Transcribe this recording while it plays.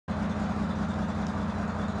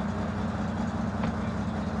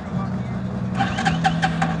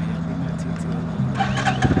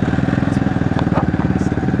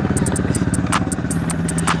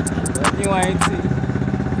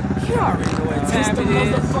time it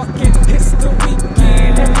is. It's the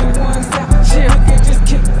weekend, everyone's out. Chill, just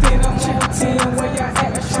kicked in, I'm on 10. Where y'all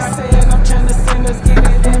at? She said I'm trying to send us, get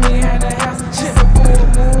it, and me had a house. Chill,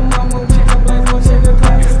 boom, mama, we can play for chill.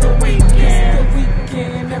 It's the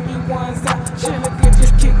weekend, everyone's out. Chill,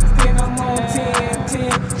 just kicked in, I'm on 10.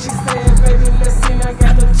 She said, baby, listen, I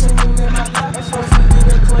got a tune in my life. I'm supposed to be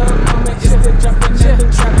the club, mama, it's the jumping in the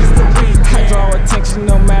trap. It's the weekend. I draw attention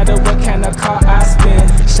no matter what kind of car I spin.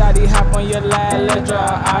 Shawty hop on your line, let's draw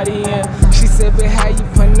an audience. She said, but how you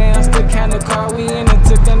pronounce the kind of car we in? And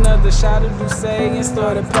took another shot of Douce and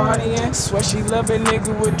started partying. Swear she love a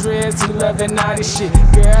nigga with dreads, he loving naughty shit.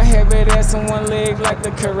 Girl, have it ass on one leg like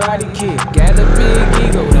the Karate Kid. Got a big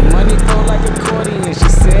ego, the money flow like accordion. She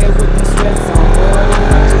said with them sweats on, boy, the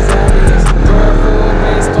watches audience. Girl, full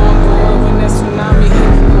based on board when that tsunami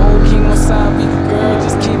hit. Old King Wasabi, girl,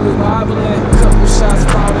 just keep it wobbling. Couple shots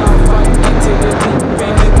fall out, fight into the deep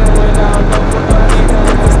end. They do it all over again,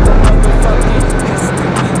 cause it's the motherfucking. It's the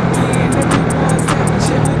weekend, everyone's out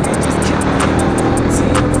chillin', they just killin' it. I'm on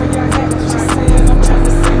 10, where y'all at? She said I'm trying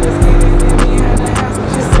to send us, get it, and me had a house.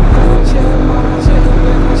 Just a girl, chill, mama, chill,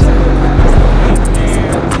 baby, chill. It's the weekend,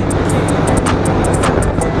 everyone's out.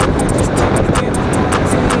 They just killin' it. I'm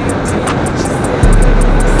on 10. She said,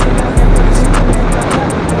 baby, listen, I got the chicken in my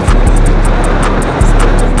lap. It's the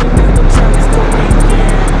jumping in the trap. It's the weekend.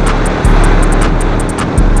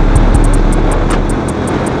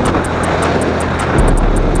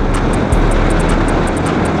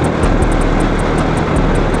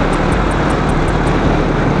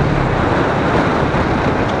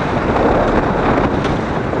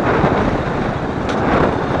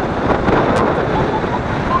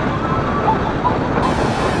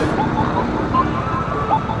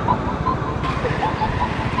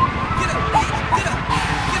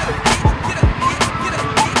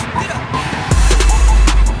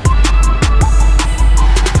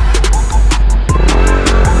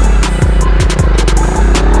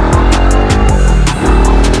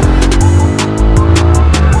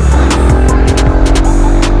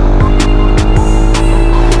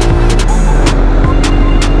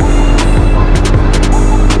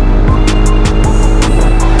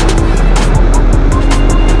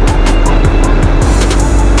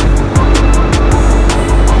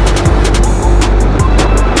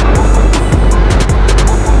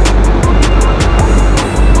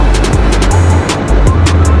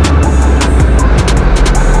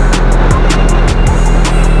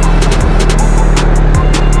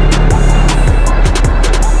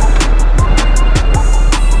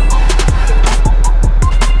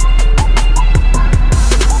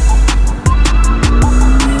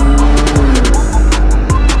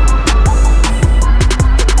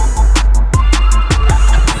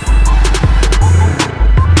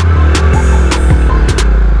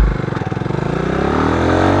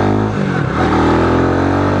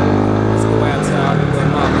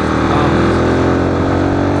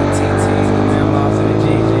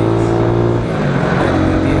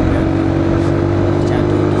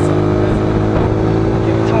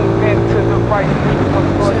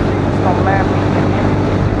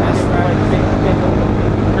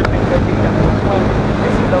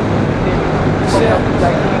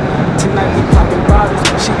 Tonight we poppin' bottles,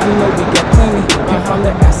 shit you know we got plenty. And from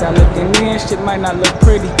the outside looking in, shit might not look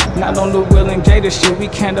pretty. Not on the Will and Gator shit, we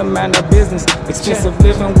can't mind our business. Expensive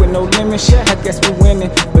living with no limit, shit, I guess we winning.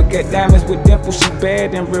 But get diamonds with dimples, she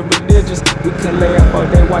bad and real religious. We can lay up all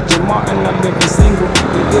day watching Martin, I'm living single.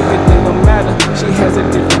 We live it, it don't matter, she has a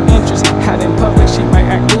different interest. Out in public, she might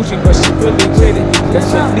act bougie, but she really with it.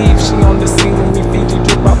 Best believe she on the scene with me, Fiji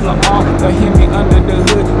drip off my arm. Don't hear me under the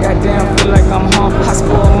hood, goddamn feel like I'm home. I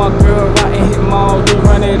spoil my girl, right and hit mall, we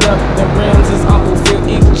run it up. The rims is Uncle Phil,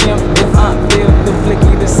 each gym is Aunt Phil. The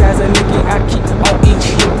flicky, the size of Nicky, I keep on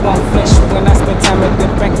each hip, won't flinch. When I spend time at the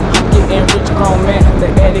bank, I'm getting rich, grown man. The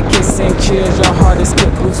etiquette and kills your heart, is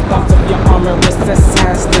skip goosebumps up your arm and wrist, that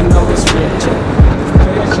size to know it's rich.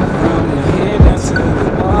 Fashion from the head down to the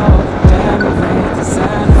wall, diamond rings,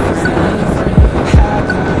 design free. How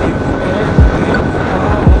can we give you everything you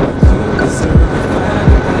want? You deserve to find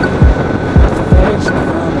a thing. Fashion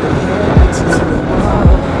from the head down to the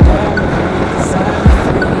wall, diamond rings, design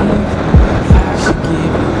free.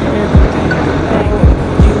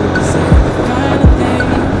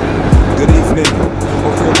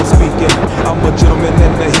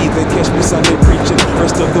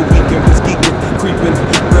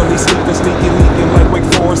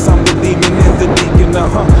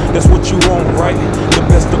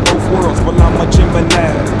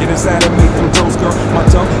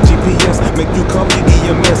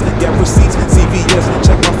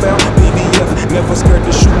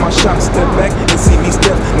 shot, step back and see me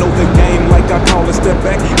step. Know the game like I call it, step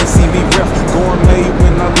back and see me ref. Gourmet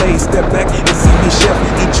when I lay, step back and see me chef.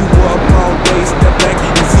 Eat you up all day, step back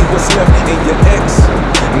and see what's left in your ex.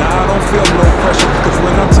 Nah, I don't feel no pressure, cause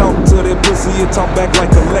when I talk to that pussy, it talk back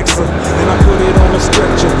like Alexa. Then I put it on a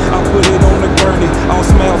stretcher, I put it on the gurney. All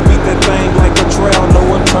smiles beat that thing like a trail, no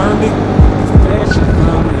attorney. Fashion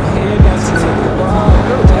from the head down to the wall.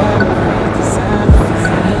 Diamond designer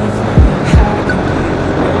things. How can be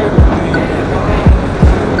everything?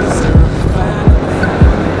 You deserve to find a thing.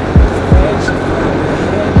 Fashion from the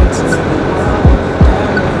head down to the wall.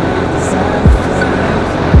 Diamond designer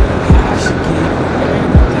things. How she give you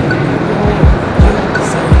everything? You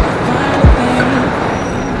deserve to find a thing.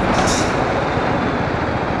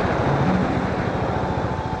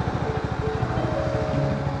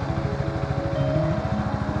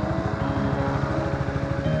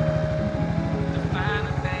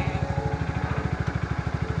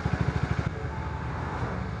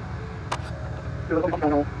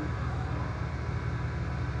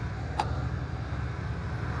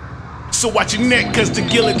 So watch your neck, cause the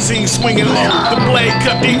guillotine swinging low. The blade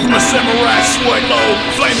cut deep from a samurai sword low.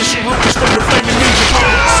 Flaming cherukas from the flaming ninja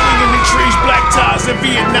pole. Swinging in trees, black ties in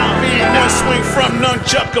Vietnam. One swing from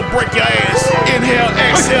nunchuck will break your ass. Inhale,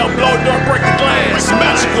 exhale, blow door, break the glass.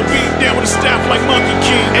 Magical beat down with a staff like Monkey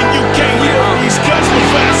King. And you can't hear these cuts for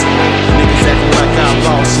fast. Niggas acting like I'm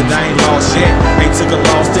lost, shit, I ain't lost yet. Ain't took a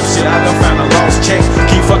lost tip, shit, I done found a lost check.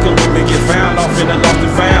 Keep fucking with me, get found off in the lost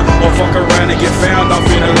and found. Or fuck around and get found off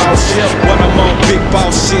in the lost ship. When I'm on big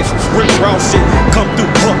boss shit, Rick Ross shit, come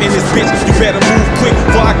through pump in this bitch. You better move quick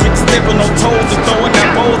before I get to stepping on toes and throwing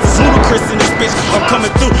out bowls. It's ludicrous in this bitch, I'm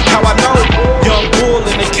coming through, how I know. Young bull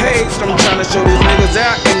in the cage, I'm trying to show these niggas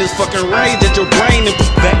out in this fucking rage at your brain and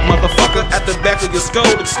that motherfucker at the back of your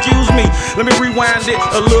skull. Excuse me, let me rewind it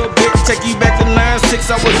a little bit, take you back to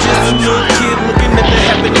 9-6. I was just a little kid looking at the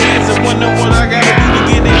happenings and wondering what I gotta do to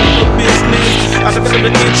get into the business. I developed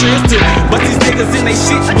an interest, but these niggas in they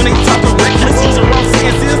shit when they talking reckless, using wrong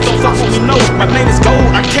senses, don't fuck what we know. My name is Gold,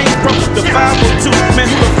 I came from the 502. Man,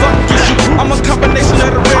 who the fuck is you? I'm a combination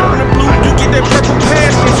of the red and the blue. You get that purple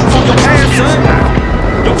passion on your ass, son.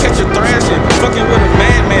 Don't catch you thrashing, fucking with a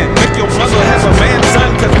madman. Make your mother have a man, son,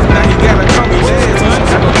 cause now he gotta call me dad, son.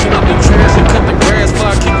 I gon' clean up the trash and cut the grass before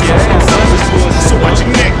I kick your ass, son. So watch your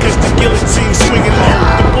neck, cause the guillotine swinging low.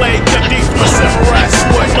 The blade cut deep from a samurai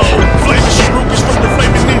sword low. Flaming cherukas from the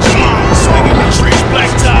flaming ninja pole. Swinging in trees,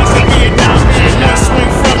 black ties in Vietnam. One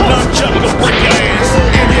swing from nunchuck will break your ass.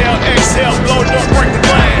 Inhale, exhale, blow, don't break the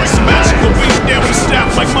glass. Magical beat down with a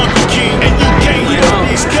staff like Monkey King. And you can't hear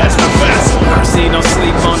these cuts for fast. Mercy, don't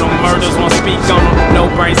sleep on them. Murders won't speak on them. No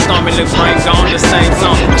brainstorming, look brain gone, the same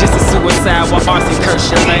song. Just a suicide while arson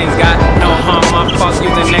curse your lanes got no harm, my fault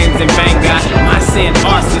using names in vain got my sin,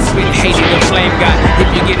 arson, spit, hated, the flame got. If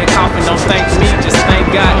you get a coffin, don't thank me, just thank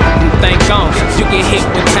God and thank on. You get hit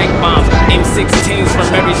with tank bombs, M16s from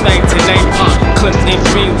everything to name on. Clipped in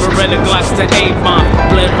dream, Beretta Glocks to A-bomb.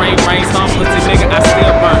 Blood rain, rainstorm, pussy nigga, I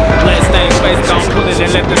still burn. Blood stained face, gon' pull it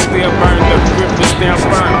and let the steel burn. The grip is still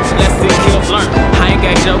firm, let's see kills learn. I ain't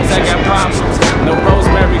got jokes, I got problems. No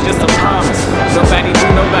rosemary, just a promise. Nobody do,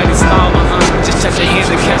 nobody stall, Just touch your hands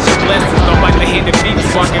and catch your blessings. Don't bite the hand that beat,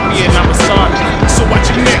 sparking me and I'm a star. So watch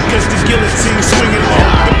your neck, cause the guillotine swinging low.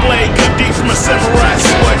 The blade cut deep from a samurai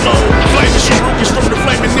sword low. Flaming cherukas from the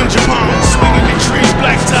flaming ninja pole. Swinging in trees,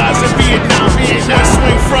 black ties in Vietnam. One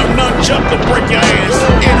swing from nunchuck will break your ass.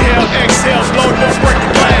 Inhale, exhale, blow, don't break the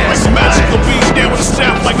glass. Magical beat down with a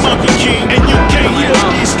staff like Monkey King. And you can't hear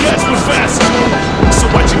these cuts with fast. So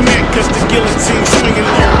watch your neck, cause the guillotine swinging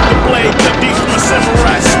low. The blade cut deep from a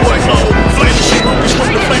samurai sword low. Flaming cherukas from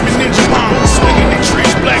the flaming ninja pole. Swinging in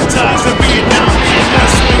trees, black ties in Vietnam.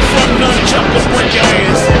 One swing from nunchuck will break your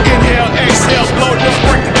ass. Inhale, exhale, blow, don't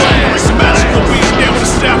break the glass. Magical beat down with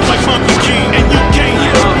a staff like Monkey King. And you can't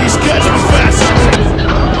hear these cuts with fast.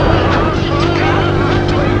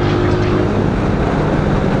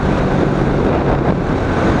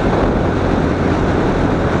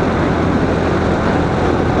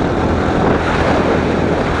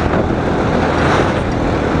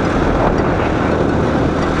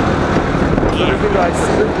 Like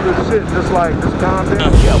simple as shit, just like just calm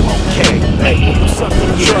down. Yeah, I'm okay. Hey, what's up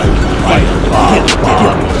with the truck?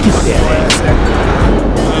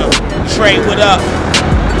 Trey, what up?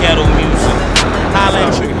 Ghetto music. Holla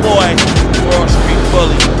at your boy, Wall Street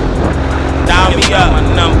Bully. Dial me up, my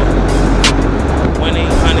number.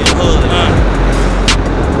 1-800-HOOD,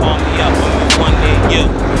 Call me up, I'm in one near you.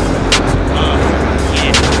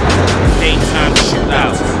 Yeah. Daytime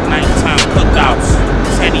shootouts, nighttime cookouts.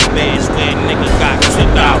 Teddy bears where niggas got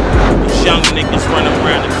took out. These young niggas running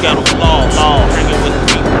around the ghetto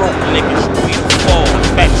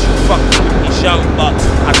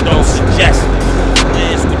majestic.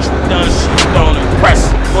 Is what you done, shit don't impress.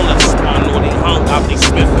 Bullets spun or they hung out they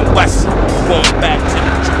Smith and Wesson. Going back to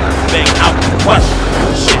the truth, thing out the question.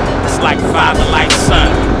 Shit, it's like father, like son.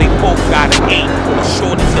 They both got an 8. The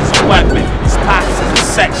shortest is a weapon. His pops is a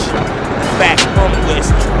section. Back room where his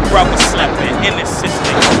 2 brothers slept in. Innocence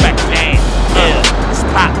they respect name. His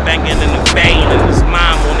pop banging in the vein and his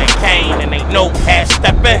mom on that cane and ain't no half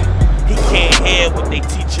stepping. He can't hear what they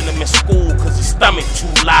teaching him in school cause his stomach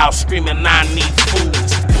too loud screaming I need food.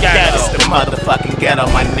 That is the motherfucking ghetto,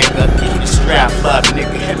 my nigga. Keep your strap up,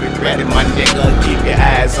 nigga. Have it ready, my nigga. Keep your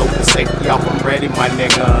eyes open, safety off, I'm ready, my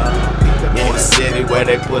nigga. In the city where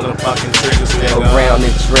they pullin' fucking triggers, nigga. Around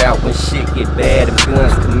the drought when shit get bad and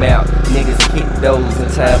guns come out. Niggas kick those in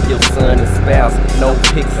time for your son and spouse. No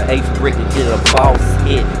pics of 8th brick to get a boss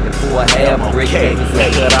hit. And for a half brick, niggas will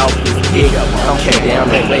cut off his dick. I'm down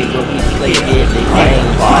the way when we play deadly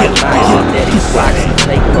games. Remind that he rocks and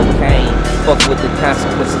take cocaine. Fuck with the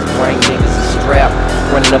consequences, bring niggas a strap.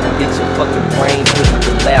 Running up and get your fucking brain put in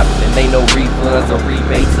the lap. And ain't no refunds or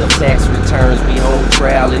rebates or tax returns. We hold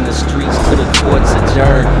trial in the streets till the courts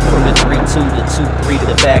adjourn. From the 3-2 to 2-3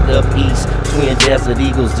 to back up east. Twin Desert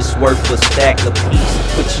Eagles, this worth a stack of piece.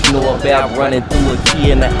 What you know about running through a key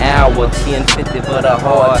in an hour? 1050 for the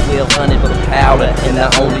hard, 1200 for the powder. And the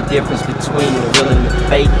only difference between the real and the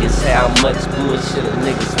fake is how much bullshit a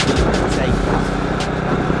nigga's willing to take.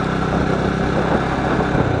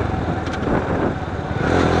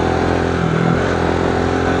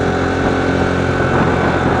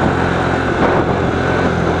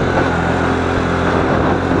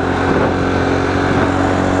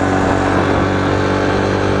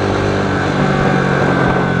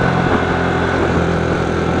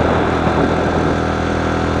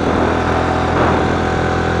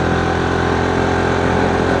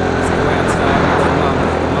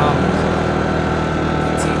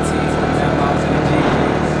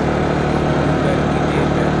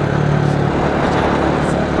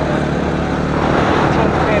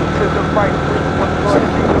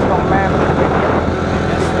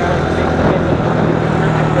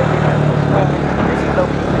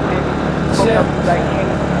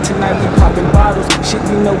 Tonight we popping bottles, shit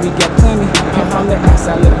we know we got plenty. Pimp on the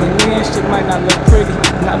outside looking in, shit might not look pretty.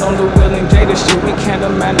 Not on the Will and Jada shit, we can't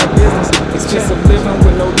mind our business. It's just a living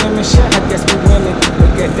with no limit, shit, I guess we winning.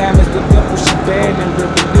 Look at diamonds, the dimple, she bad and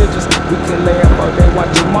real religious. We can lay up all day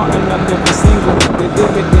watching Martin, I'm living single. The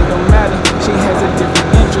dividend don't matter, she has a different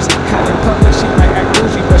interest. Out in public, she might act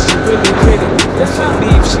bougie, but she really pretty. That's her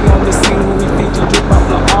leave, she on the scene when we feed you, drip off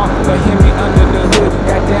the arm. But hear me under the hood,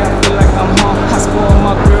 goddamn, feel like I'm home. I spoil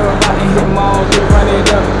my girl, I ain't hit malls, they run it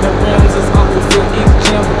up. The rims is Uncle Phil, each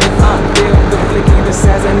gym is Aunt Bill. The blicky, the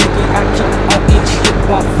size of Nicky, I keep on each hip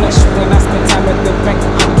one flesh. When I spend time at the bank,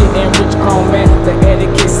 I'm getting rich, grown man. The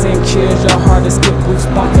etiquette sing cheers, your heart is skip boost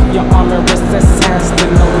bump. Your arm and wrist, that signs to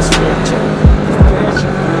know it's rich.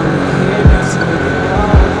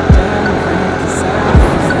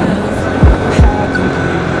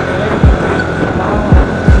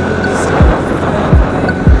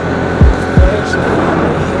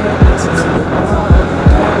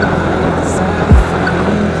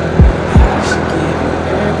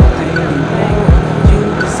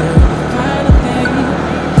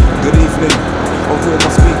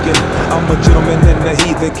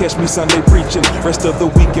 Catch me Sunday preaching, rest of the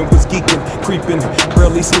weekend was geeking, creeping,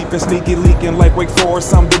 barely sleeping, sneaky leaking like Wake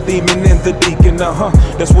Forest. I'm the demon and the deacon,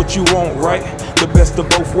 that's what you want, right? The best of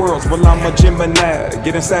both worlds. Well, I'm a Gemini,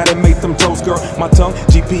 get inside and make them toes, girl. My tongue,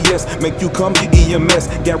 GPS, make you come, EMS,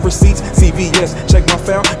 got receipts, CVS, check my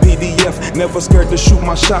file, PDF. Never scared to shoot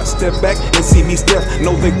my shot, step back and see me step.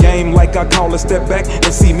 Know the game like I call it, step back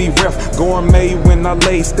and see me ref. Gourmet when I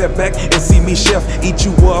lay, step back and see me chef. Eat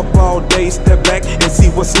you up all day, step back and see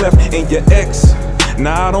what's left in your ex.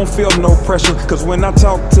 Nah, I don't feel no pressure, cause when I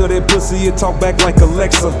talk to that pussy, it talk back like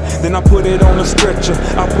Alexa. Then I put it on the stretcher,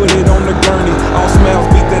 I put it on the gurney. All smells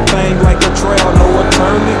beat that thing like a trail, no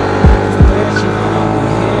attorney.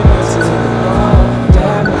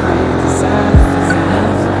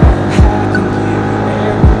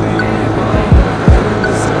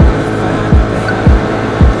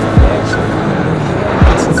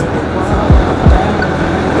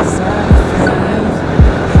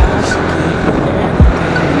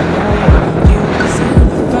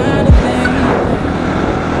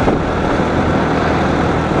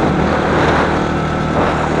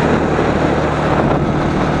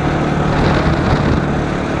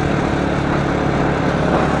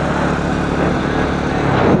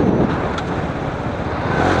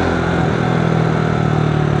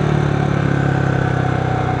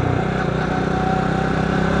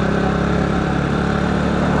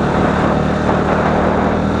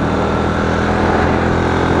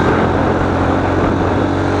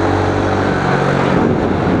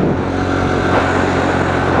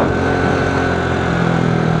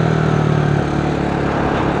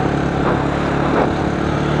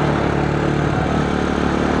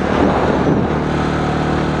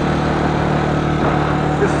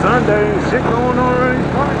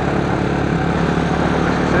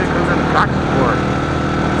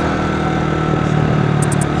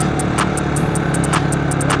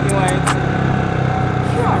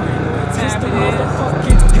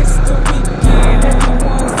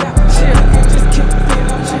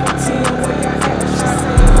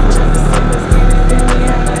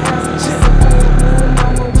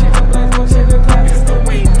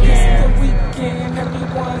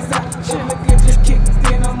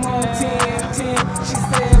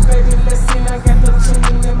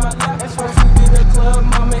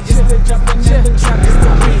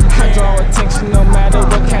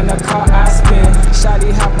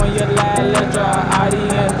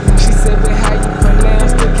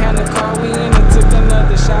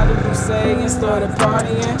 say and started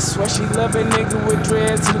partying. Swear she love a nigga with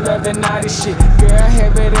dreads who love that naughty shit. Girl,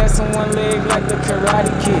 have it ass on one leg like the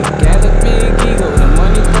Karate Kid. Got a big ego, the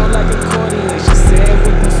money go like accordion. She said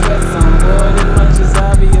with them sweats on board, as much is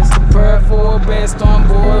obvious. Prepare for a bad storm,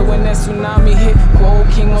 boy, when that tsunami hit. Cold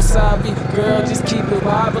King Wasabi, girl, just keep it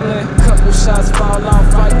wobbling. Couple shots fall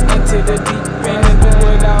off right into the deep end and do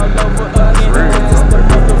it all over again. It's the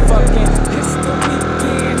motherfucking, it's the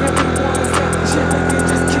weekend. Everyone's got chillin' and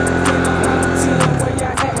just keep it on 10. Where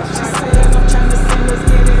y'all at? She said I'm tryna send us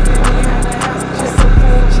get it in behind the house. Just a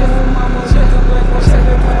little chill, mama, just a little chill.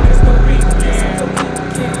 It's the weekend. It's the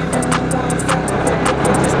weekend. Everyone's got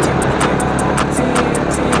just keep it on 10.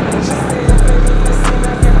 She said, baby, listen,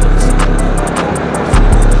 I got no chicken in my love,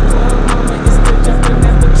 mama, it's the jumping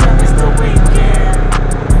at the trap. It's the weekend.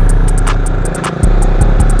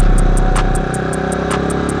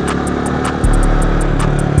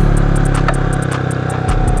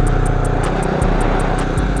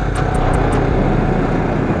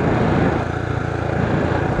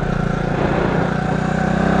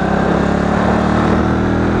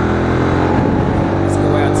 Let's go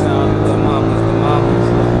out to all the little mamas, the mamas,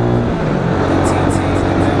 the TTs,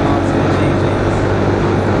 the grandmas, and the JJs.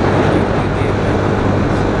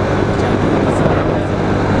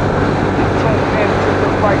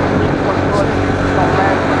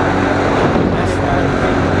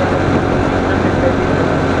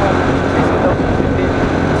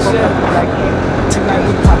 Tonight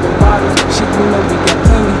we poppin' bottles, she do know we got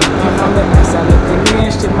plenty. And from the outside looking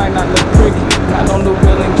in, shit might not look pretty. Not on the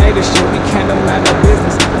wheel and gator shit, we can't mind our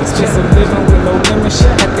business. It's just a living with no limit,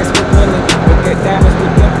 shit, I guess we're winning. But that diamonds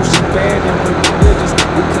with dimples, she bad and we're religious.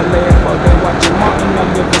 We can lay up all day watching Martin,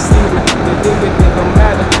 I'm living Caesar. The dividend don't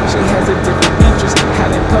matter, she has a different interest.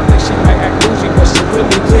 Out in public, she might act bougie, but she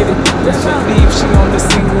really with it. Let's believe she on the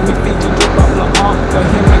scene when we feed you drip off the arm. But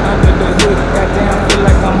hear me under the hood, goddamn, feel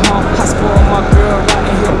like I'm home. I spoil my girl, right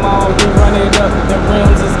in here, mall, we run it up. The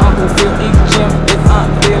rims is Uncle Phil, each gym is Aunt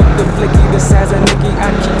Bill. The flicky, the size of Nicky, I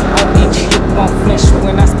keep on each hip, won't flinch.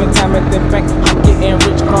 When I spend time at the bank, I'm getting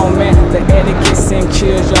rich, grown man. The etiquette same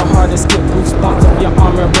chills, your heart is skip goosebumps. Your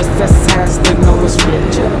armor is that size, they know it's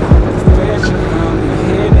rich. Where'd you from? Your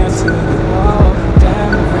head down to the wall.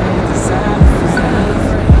 Diamond ring, designer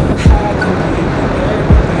frame. How can we give you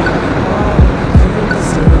everything you want? You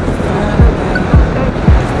deserve to find a thing.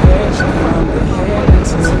 Where'd you from? Your head down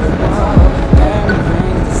to the wall. Diamond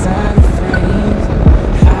ring, designer frame.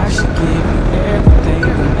 I should give you everything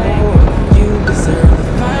you want. You deserve to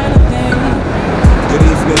find a thing. Good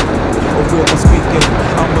evening, or real I'm speaking.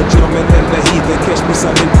 I'm a German and a heathen. Catch me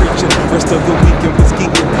Sunday preaching. Rest of the weekend was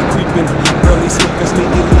geeking, creeping, early sleeping,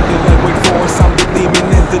 sneaking, leaking like Wake Forest. I'm the demon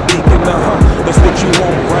and the deacon. That's what you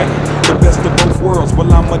want, right? The best of both worlds.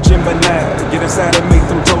 Well, I'm a Gemini. Get inside and make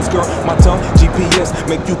them toes, girl. My tongue, GPS,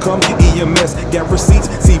 make you come. EMS, got receipts,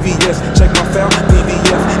 CVS. Check my file,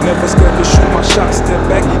 PDF. Never scared to shoot my shot. Step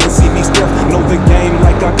back and see me step. Know the game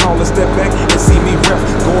like I call it. Step back and see me ref.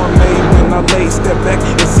 Gourmet when I lay. Step back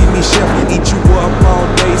and see me chef. Eat you up all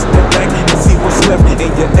day. Step back and see what's left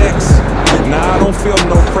in your ex. Nah, I don't feel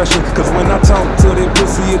no pressure. Cause when I talk to that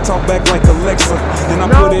pussy, it talk back like Alexa. Then I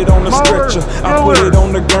put it on the stretcher. I put it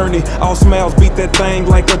on the gurney. All smiles beat that thing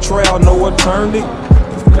like a trial, no attorney.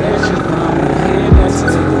 Where'd you from? Your head down to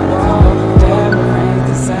the wall. Diamond ring,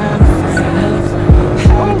 designer frame.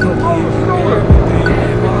 How can give you everything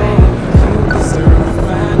you want? You deserve to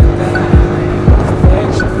find a thing.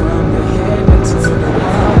 Where'd you from? Your head down to the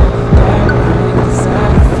wall. Diamond ring,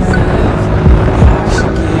 designer frame. I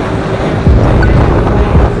should give you everything you want.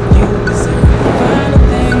 You deserve to find a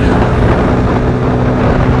thing.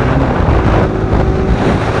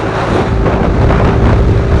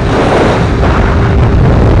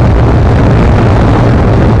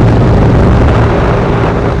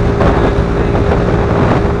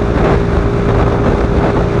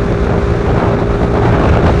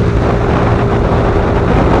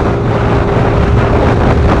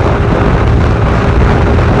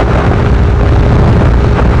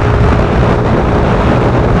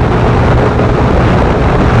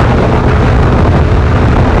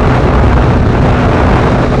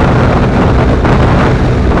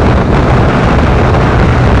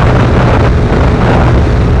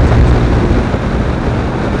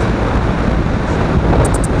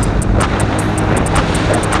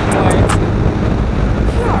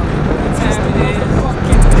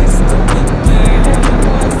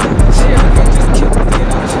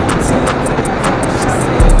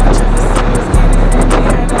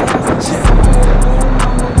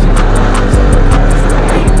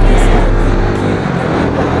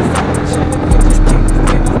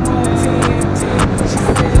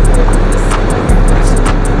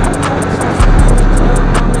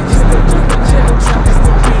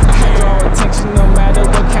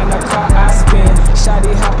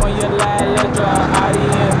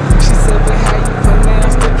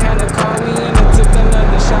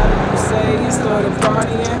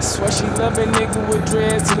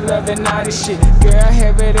 the naughty shit. Girl,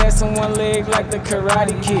 have it ass on one leg like the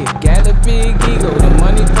Karate Kid. Got a big ego, the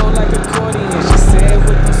money flow like accordion. She said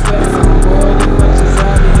with them sweats on board, as much as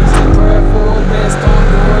I be